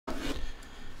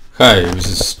Hi, this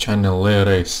is channel Layer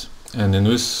Race, and in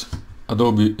this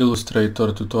Adobe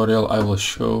Illustrator tutorial I will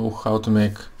show how to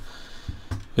make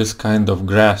this kind of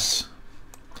grass.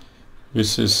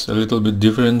 This is a little bit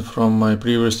different from my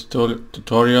previous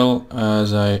tutorial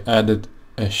as I added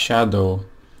a shadow,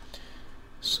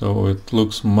 so it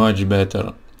looks much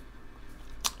better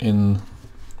in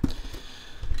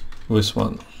this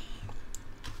one.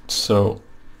 So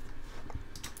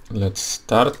let's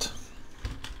start.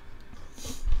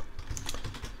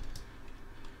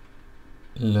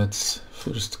 Let's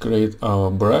first create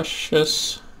our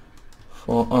brushes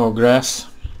for our grass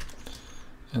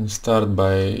and start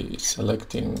by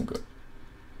selecting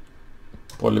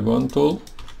polygon tool.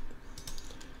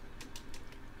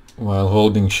 While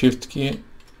holding shift key,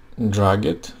 drag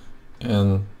it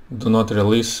and do not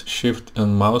release shift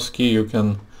and mouse key. You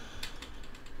can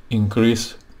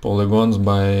increase polygons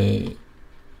by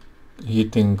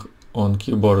hitting on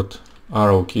keyboard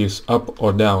arrow keys up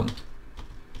or down,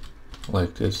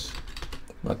 like this,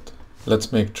 but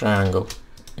let's make triangle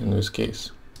in this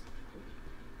case.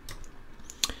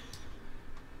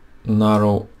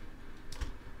 Narrow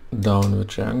down the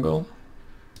triangle,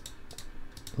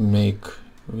 make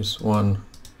this one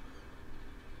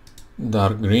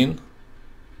dark green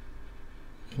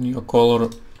in your color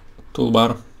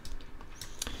toolbar,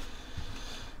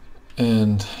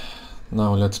 and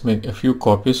now let's make a few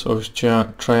copies of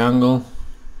triangle.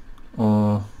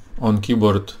 On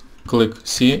keyboard click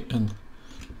C and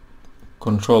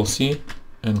Control C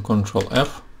and Control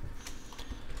F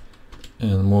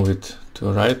and move it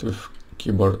to right with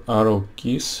keyboard arrow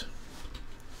keys,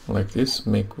 like this.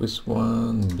 Make this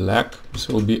one black. This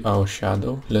will be our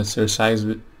shadow. Let's resize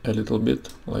it a little bit,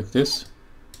 like this.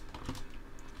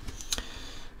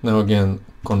 Now again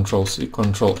Control C,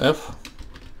 Control F.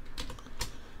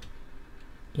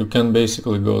 You can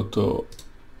basically go to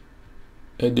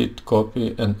edit,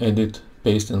 copy and edit,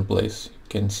 paste and place. You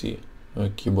can see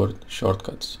keyboard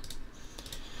shortcuts.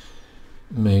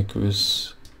 Make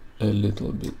this a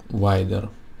little bit wider.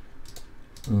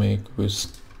 Make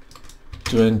this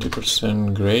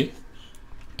 20% gray.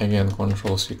 Again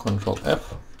Control C, Control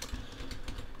F,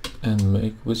 and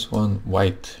make this one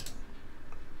white.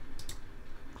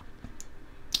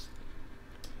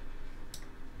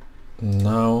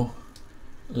 Now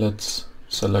let's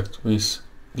select these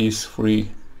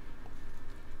three.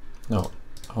 Now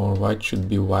our white should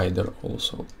be wider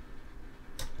also,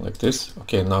 like this.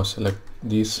 Okay, now select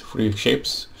these three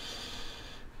shapes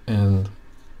and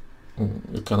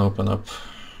you can open up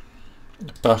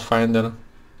the Pathfinder,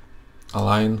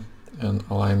 align and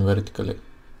align vertically.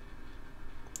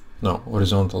 No,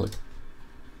 horizontally.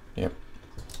 Yep.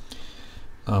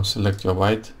 Now select your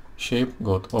white shape,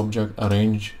 go to Object,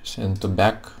 Arrange, Send to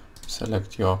Back.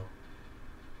 Select your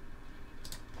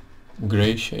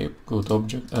gray shape, go to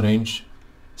Object, Arrange,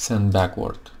 Send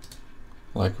Backward,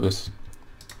 like this.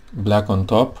 Black on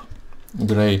top,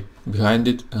 gray behind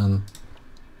it and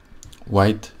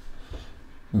white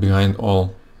behind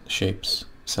all shapes.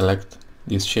 Select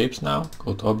these shapes now,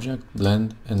 go to Object,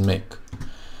 Blend and Make.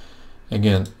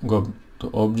 Again go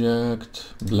to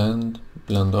Object, Blend,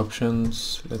 Blend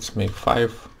Options. Let's make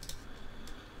 5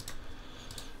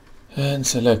 and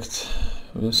select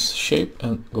this shape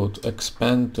and go to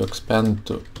expand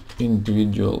to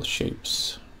individual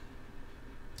shapes.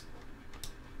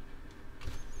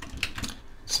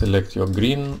 Select your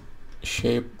green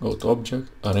shape, go to Object,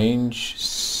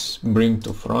 Arrange, Bring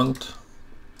to Front.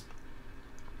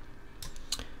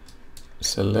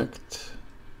 Select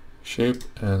shape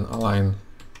and align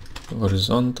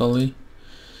horizontally.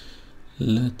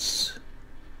 Let's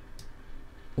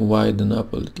widen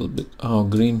up a little bit our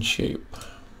green shape.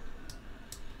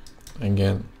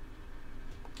 Again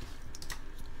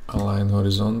align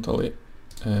horizontally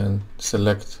and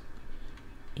select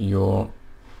your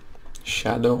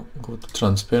shadow, go to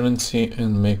transparency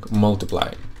and make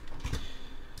multiply.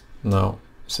 Now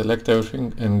select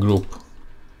everything and group.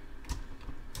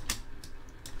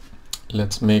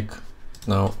 Let's make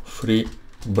now 3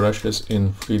 brushes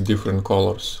in 3 different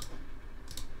colors.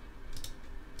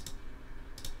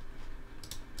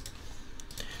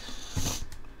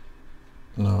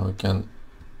 Now we can,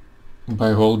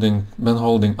 by holding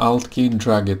Alt key,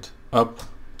 drag it up,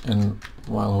 and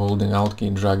while holding Alt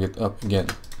key, drag it up again.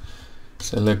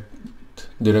 Select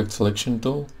Direct Selection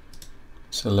tool,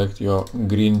 select your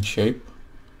green shape.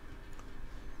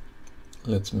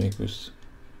 Let's make this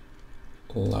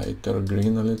lighter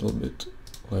green a little bit,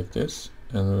 like this,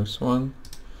 and this one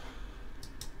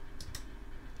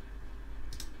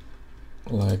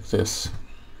like this.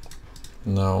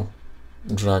 Now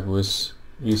drag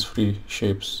these 3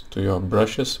 shapes to your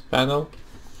brushes panel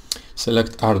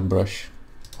Select art brush.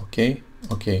 Okay,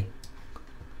 okay.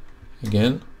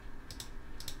 Again.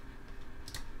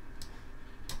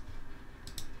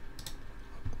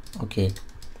 Okay,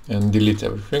 and delete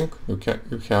everything. You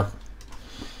have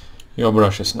your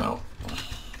brushes now.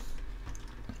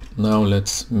 Now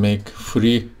let's make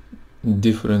 3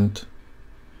 different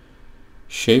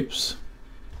shapes.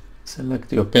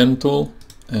 Select your pen tool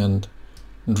and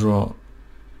draw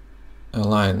a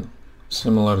line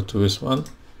similar to this one.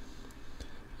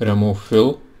 Remove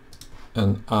fill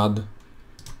and add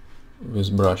this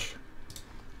brush.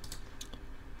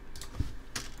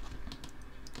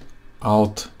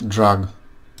 Alt drag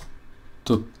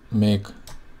to make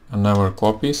another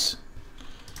copies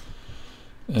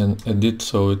and edit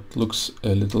so it looks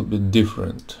a little bit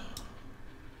different.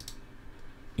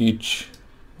 Each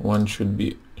one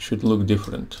should look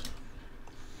different.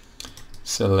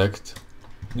 Select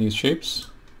these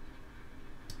shapes.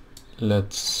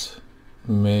 Let's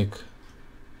make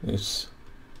these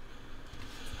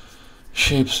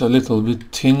shapes a little bit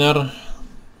thinner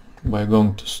by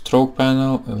going to stroke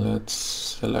panel, and let's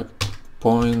select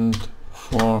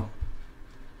 0.4,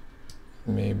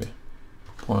 maybe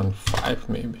 0.5,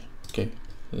 maybe. Okay,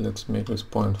 let's make this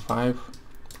 0.5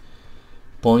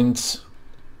 points.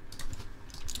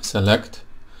 Select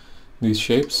these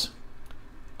shapes,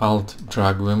 alt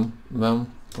drag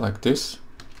them like this,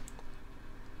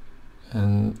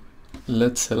 and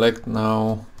let's select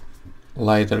now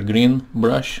lighter green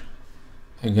brush.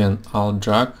 Again, alt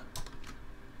drag.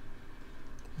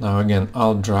 Now again,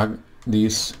 I'll drag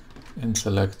these and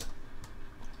select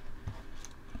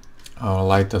our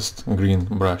lightest green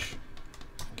brush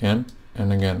again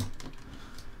and again.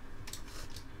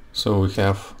 So we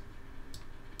have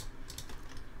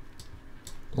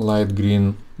light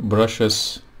green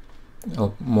brushes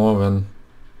more than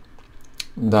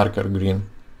darker green.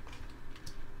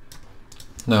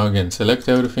 Now again, select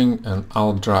everything and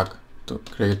I'll drag to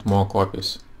create more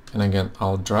copies. And again,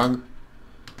 I'll drag.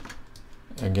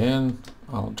 Again,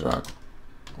 I'll drag.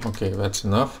 Okay, that's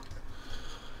enough.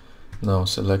 Now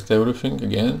select everything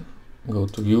again, go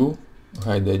to view,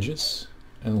 hide edges,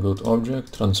 and go to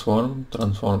object, transform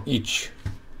each.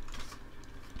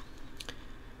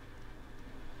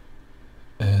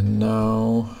 And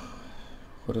now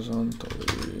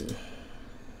horizontally.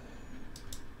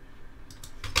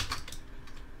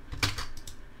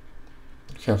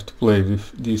 You have to play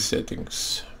with these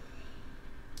settings.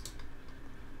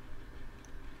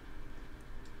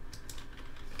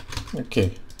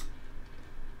 Okay,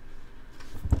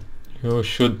 you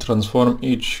should transform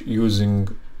each using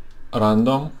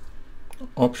random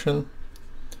option.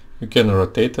 You can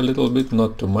rotate a little bit,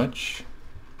 not too much.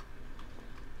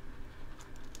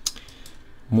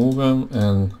 Move them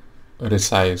and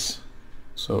resize.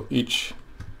 So each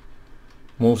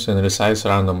moves and resize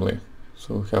randomly.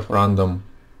 So we have random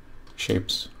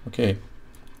shapes. Okay,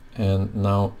 and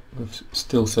now we've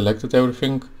still selected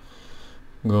everything.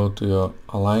 Go to your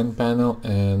align panel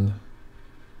and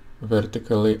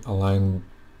vertically align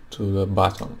to the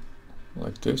bottom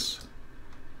like this.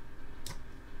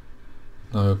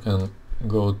 Now you can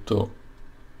go to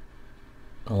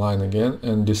align again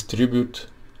and distribute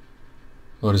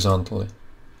horizontally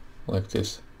like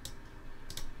this.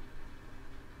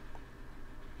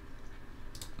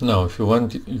 Now if you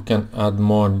want, you can add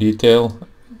more detail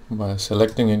by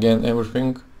selecting again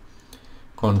everything,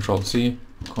 Ctrl C,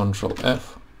 Ctrl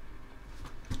F,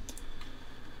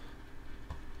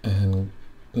 and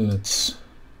let's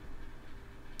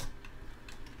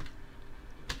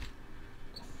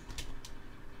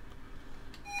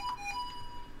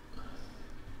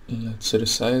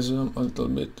resize them a little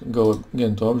bit. Go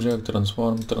again to object,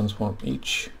 transform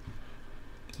each.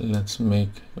 Let's make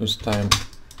this time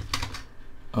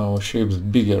our shapes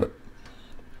bigger,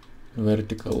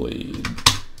 vertically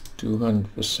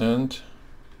 200%.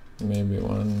 Maybe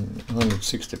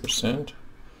 160%.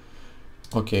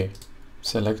 Okay,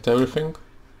 select everything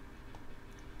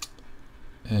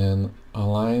and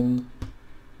align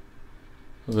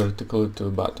vertically to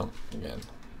the bottom again.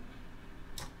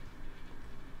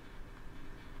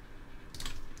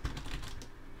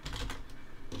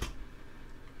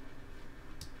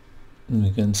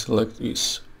 We can select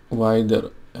this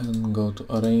wider and go to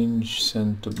arrange,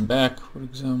 send to back, for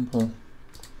example.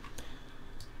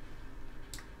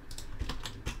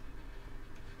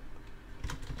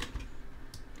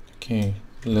 Okay,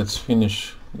 let's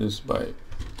finish this by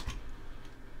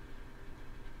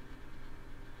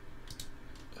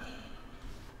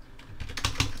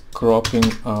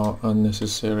cropping our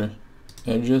unnecessary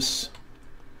edges.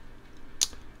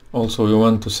 Also, you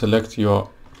want to select your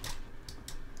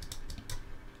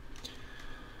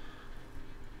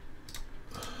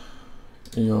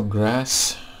your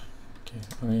grass. Okay,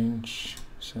 arrange,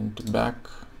 send to back.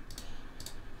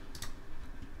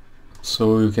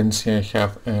 So you can see I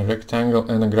have a rectangle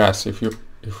and a grass. If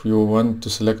you want to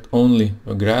select only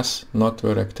the grass, not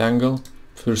the rectangle,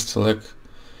 first select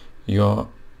your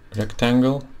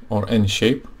rectangle or any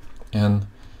shape, and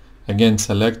again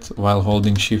select while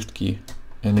holding Shift key,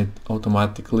 and it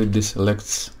automatically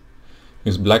deselects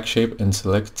with black shape and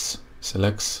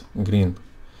selects green.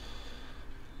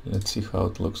 Let's see how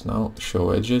it looks now.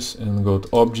 Show edges and go to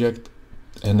object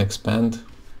and expand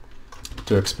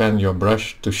to expand your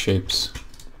brush to shapes.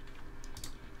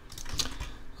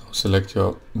 Now select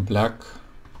your black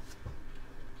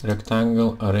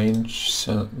rectangle, arrange,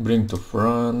 bring to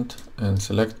front and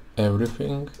select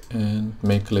everything and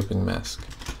make clipping mask.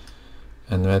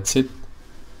 And that's it.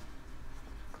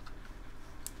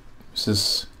 This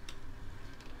is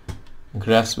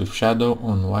grass with shadow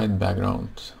on white background.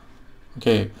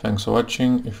 Okay, thanks for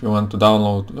watching. If you want to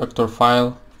download vector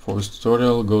file for this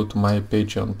tutorial, go to my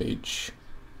Patreon page.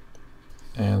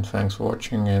 And thanks for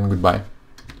watching and goodbye.